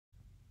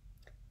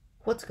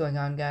What's going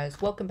on, guys?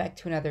 Welcome back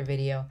to another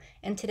video,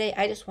 and today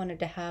I just wanted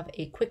to have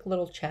a quick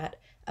little chat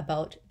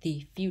about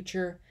the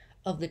future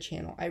of the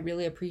channel. I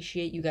really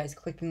appreciate you guys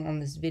clicking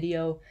on this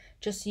video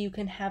just so you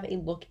can have a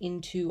look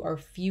into our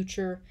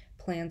future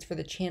plans for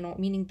the channel,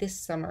 meaning this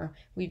summer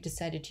we've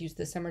decided to use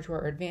the summer to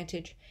our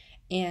advantage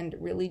and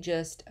really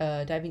just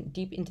diving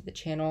deep into the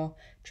channel,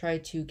 try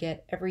to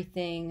get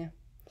everything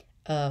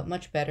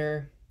much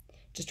better,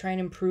 just try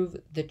and improve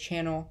the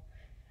channel.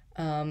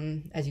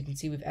 As you can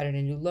see, we've added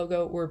a new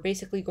logo. We're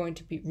basically going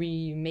to be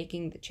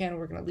remaking the channel.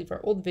 We're going to leave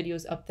our old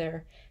videos up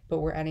there, but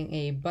we're adding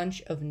a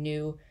bunch of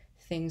new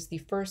things. The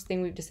first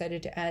thing we've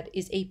decided to add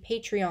is a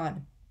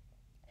Patreon.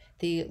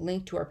 The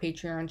link to our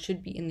Patreon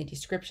should be in the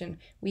description.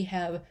 We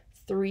have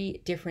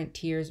 3 different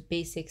tiers: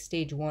 basic,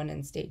 stage 1,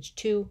 and stage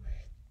 2.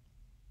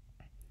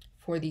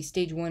 For the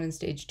stage 1 and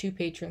stage 2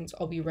 patrons,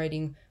 I'll be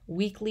writing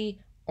weekly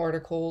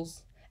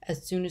articles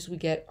as soon as we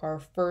get our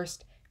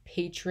first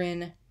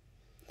patron.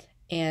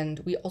 And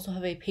we also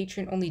have a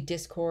patron-only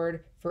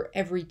Discord for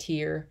every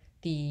tier.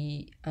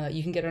 You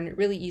can get on it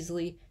really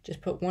easily.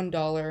 Just put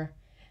 $1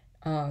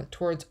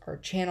 towards our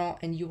channel,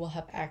 and you will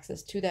have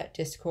access to that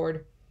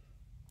Discord.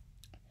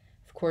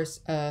 Of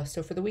course,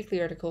 so for the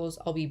weekly articles,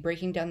 I'll be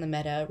breaking down the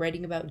meta,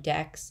 writing about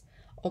decks,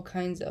 all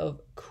kinds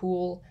of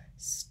cool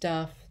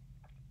stuff.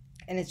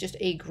 And it's just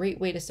a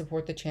great way to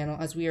support the channel,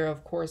 as we are,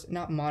 of course,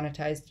 not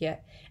monetized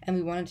yet. And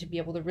we wanted to be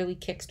able to really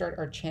kickstart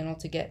our channel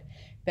to get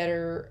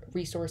better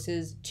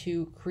resources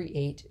to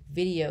create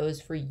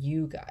videos for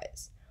you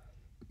guys.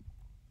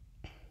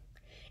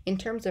 In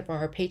terms of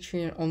our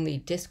Patreon-only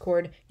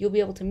Discord, you'll be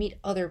able to meet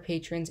other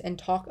patrons and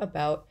talk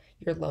about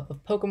your love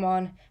of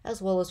Pokemon,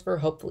 as well as for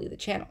hopefully the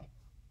channel.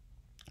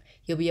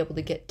 You'll be able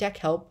to get deck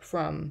help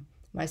from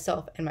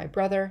myself and my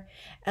brother,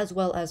 as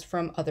well as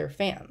from other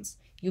fans.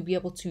 You'll be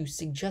able to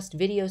suggest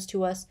videos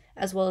to us,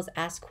 as well as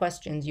ask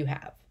questions you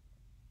have.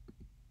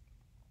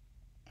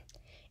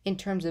 In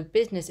terms of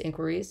business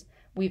inquiries,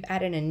 we've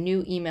added a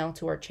new email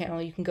to our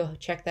channel. You can go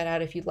check that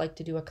out if you'd like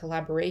to do a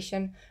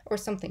collaboration or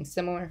something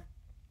similar.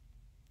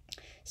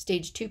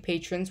 Stage 2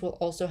 patrons will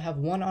also have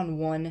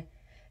one-on-one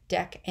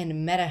deck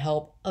and meta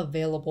help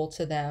available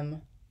to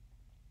them.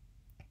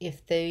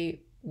 If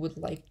they would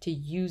like to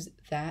use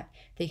that,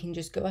 they can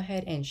just go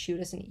ahead and shoot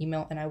us an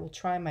email, and I will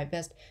try my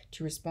best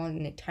to respond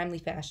in a timely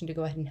fashion to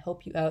go ahead and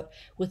help you out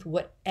with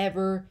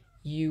whatever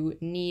you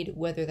need,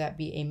 whether that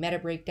be a meta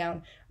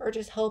breakdown or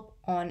just help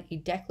on a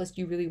deck list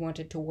you really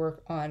wanted to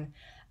work on.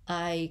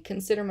 I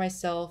consider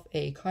myself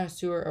a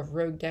connoisseur of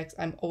rogue decks.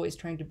 I'm always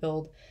trying to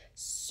build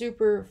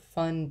super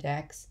fun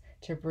decks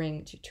to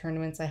bring to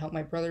tournaments. I helped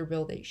my brother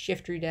build a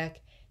Shiftry deck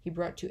he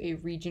brought to a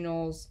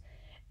regionals,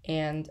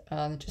 and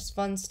just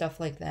fun stuff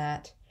like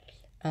that.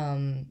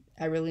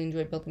 I really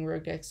enjoy building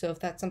rogue decks, so if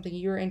that's something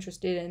you're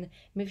interested in,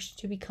 make sure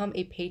to become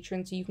a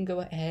patron so you can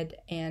go ahead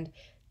and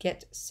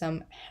get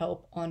some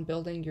help on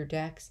building your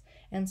decks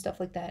and stuff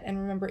like that. And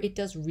remember, it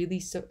does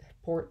really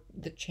support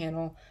the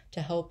channel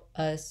to help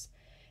us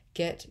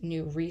get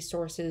new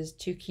resources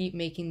to keep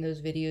making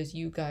those videos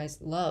you guys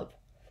love.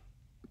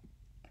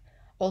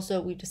 Also,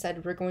 we've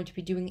decided we're going to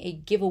be doing a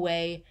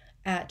giveaway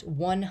at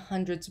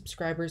 100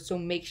 subscribers, so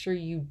make sure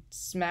you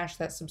smash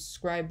that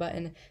subscribe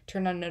button,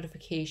 turn on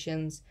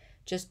notifications,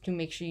 just to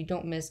make sure you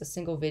don't miss a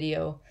single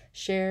video.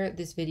 Share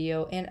this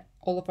video and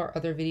all of our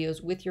other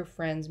videos with your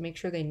friends. Make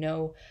sure they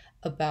know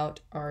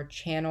about our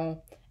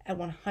channel. At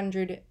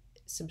 100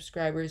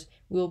 subscribers,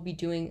 we'll be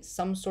doing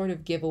some sort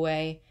of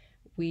giveaway.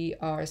 We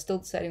are still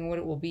deciding what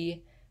it will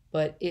be,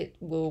 but it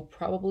will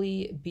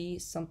probably be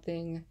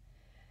something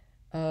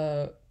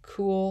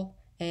cool,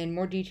 and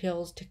more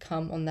details to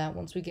come on that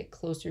once we get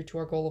closer to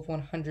our goal of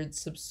 100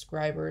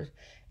 subscribers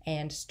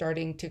and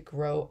starting to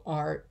grow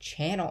our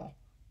channel.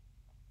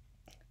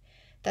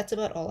 That's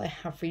about all I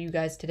have for you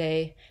guys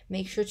today.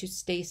 Make sure to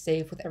stay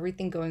safe with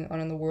everything going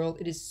on in the world.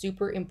 It is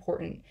super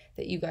important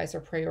that you guys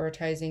are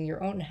prioritizing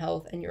your own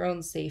health and your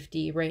own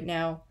safety right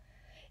now.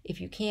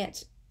 If you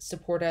can't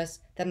support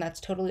us, then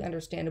that's totally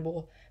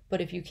understandable.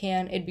 But if you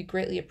can, it'd be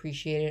greatly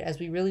appreciated, as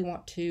we really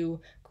want to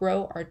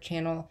grow our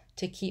channel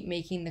to keep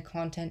making the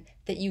content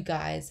that you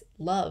guys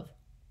love.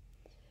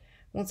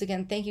 Once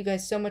again, thank you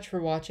guys so much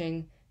for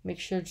watching. Make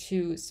sure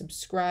to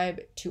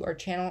subscribe to our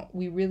channel.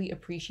 We really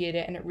appreciate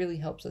it, and it really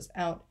helps us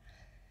out.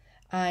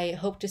 I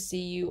hope to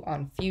see you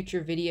on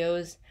future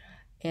videos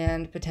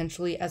and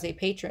potentially as a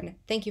patron.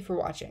 Thank you for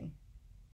watching.